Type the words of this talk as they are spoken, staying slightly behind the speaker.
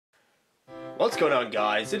What's going on,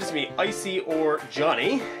 guys? It is me, Icy or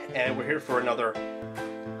Johnny, and we're here for another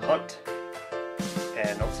hunt.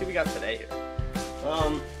 And let's see what we got today here.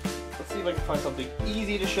 Let's see if I can find something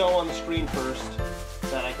easy to show on the screen first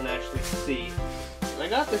that I can actually see. And I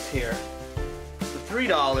got this here for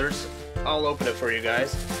 $3. I'll open it for you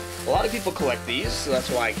guys. A lot of people collect these, so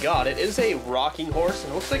that's why I got it. It is a rocking horse,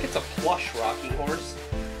 and it looks like it's a plush rocking horse,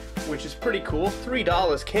 which is pretty cool.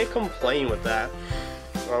 $3, can't complain with that.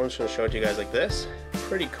 I'm just going to show it to you guys like this.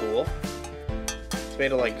 Pretty cool. It's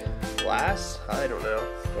made of like glass, I don't know,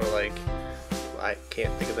 or like, I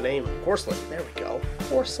can't think of the name. Porcelain, there we go.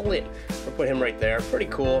 Porcelain. We'll put him right there. Pretty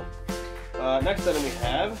cool. Next item we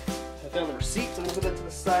have, I found the receipts. I'm moving it to the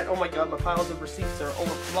side. Oh my god, my piles of receipts are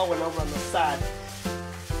overflowing over on the side.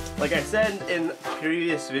 Like I said in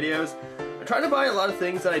previous videos, I'm trying to buy a lot of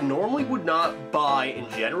things that I normally would not buy in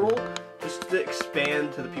general, just to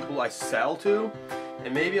expand to the people I sell to.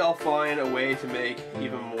 And maybe I'll find a way to make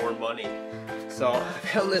even more money. So I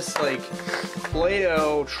found this like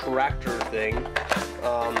Play-Doh tractor thing.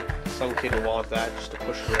 Some kid will want that just to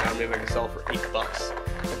push it around. Maybe I can sell it for $8.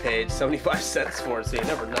 I paid 75 cents for it, so you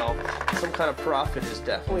never know. Some kind of profit is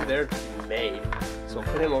definitely there to be made. So I'll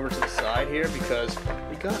put him over to the side here because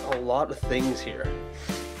we got a lot of things here.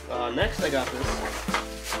 Next I got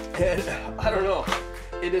this, and I don't know.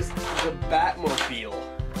 It is the Batmobile.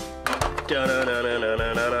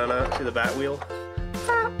 Da-na-na-na-na-na-na-na. See the bat wheel?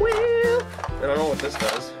 Bat wheel! I don't know what this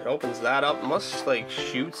does. It opens that up. It must like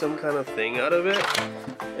shoot some kind of thing out of it.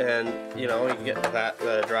 And you know, you can get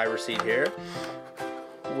the driver's seat here.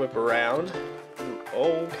 Whip around.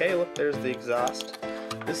 Okay, look, there's the exhaust.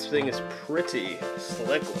 This thing is pretty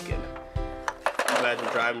slick looking. Imagine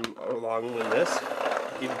driving along with this.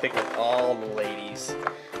 Even picking up all the ladies.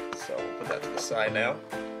 So put that to the side now.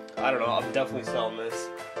 I don't know, I'm definitely selling this.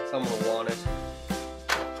 Someone will want it.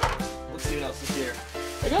 Let's see what else is here.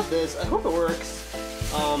 I got this. I hope it works.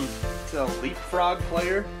 It's a Leapfrog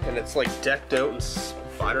player, and it's like decked out in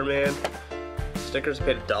Spider-Man. Stickers, I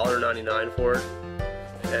paid $1.99 for it,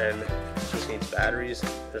 and it just needs batteries.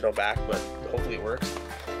 There's no back, but hopefully it works.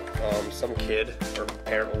 Some kid or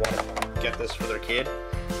parent will want to get this for their kid.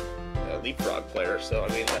 A Leapfrog player. So I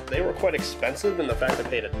mean, they were quite expensive, and the fact that I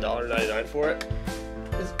paid $1.99 for it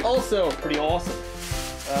is also pretty awesome.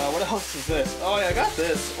 What else is this? Oh yeah, I got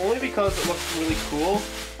this only because it looks really cool,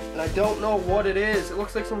 and I don't know what it is. It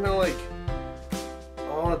looks like some kind of like,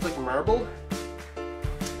 oh, it's like marble.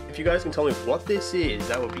 If you guys can tell me what this is,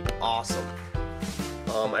 that would be awesome.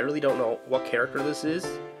 I really don't know what character this is.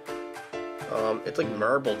 It's like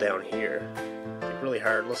marble down here. It's like really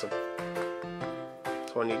hard. Listen.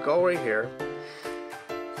 So when you go right here,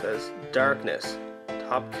 it says Darkness,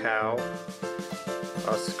 Top Cow,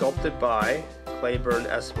 sculpted by Clayburn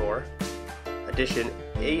Esmore, edition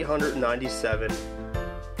 897. Is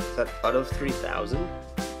that out of 3,000?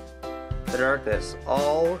 The Darkness,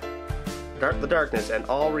 the Darkness and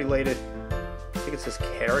all related, I think it says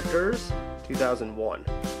characters, 2001.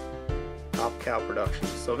 Top Cow Productions.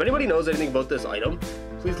 So if anybody knows anything about this item,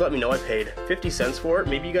 please let me know. I paid 50 cents for it.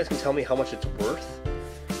 Maybe you guys can tell me how much it's worth,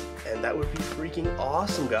 and that would be freaking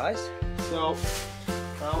awesome, guys. So,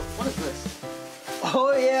 what is this?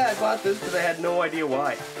 Oh yeah, I bought this because I had no idea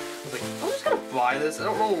why. I was like, I'm just gonna buy this. I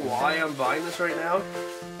don't know why I'm buying this right now,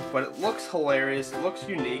 but it looks hilarious. It looks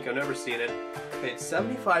unique. I've never seen it. I paid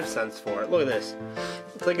 75 cents for it. Look at this.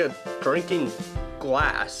 It's like a drinking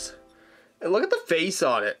glass. And look at the face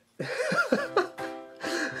on it.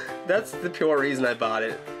 That's the pure reason I bought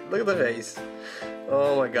it. Look at the face.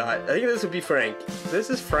 Oh my god. I think this would be Frank.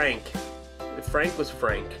 This is Frank. If Frank was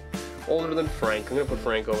Frank. Older than Frank. I'm gonna put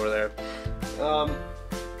Frank over there.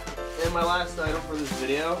 And my last item for this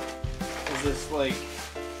video is this like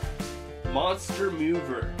Monster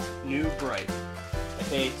Mover New Bright. I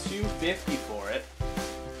paid $2.50 for it,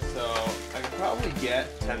 so I could probably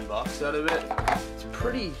get 10 bucks out of it. It's a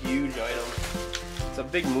pretty huge item. It's a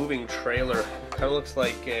big moving trailer. Kind of looks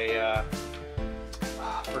like a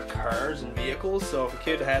for cars and vehicles. So if a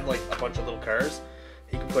kid had like a bunch of little cars,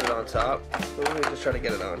 he could put it on top. Let me just try to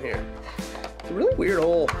get it on here. It's a really weird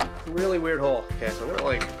hole. Really weird hole. Okay, so I'm gonna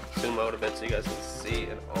like zoom out a bit so you guys can see.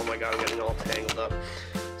 And oh my god, I'm getting all tangled up.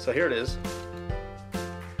 So here it is.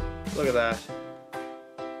 Look at that.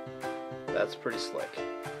 That's pretty slick.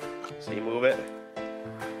 So you move it,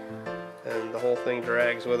 and the whole thing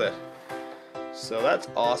drags with it. So that's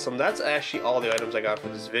awesome. That's actually all the items I got for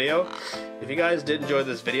this video. If you guys did enjoy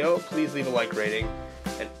this video, please leave a like rating.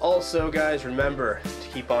 And also, guys, remember to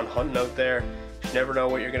keep on hunting out there. You never know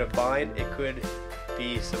what you're gonna find. It could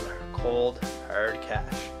be some cold, hard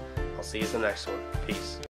cash. I'll see you in the next one. Peace.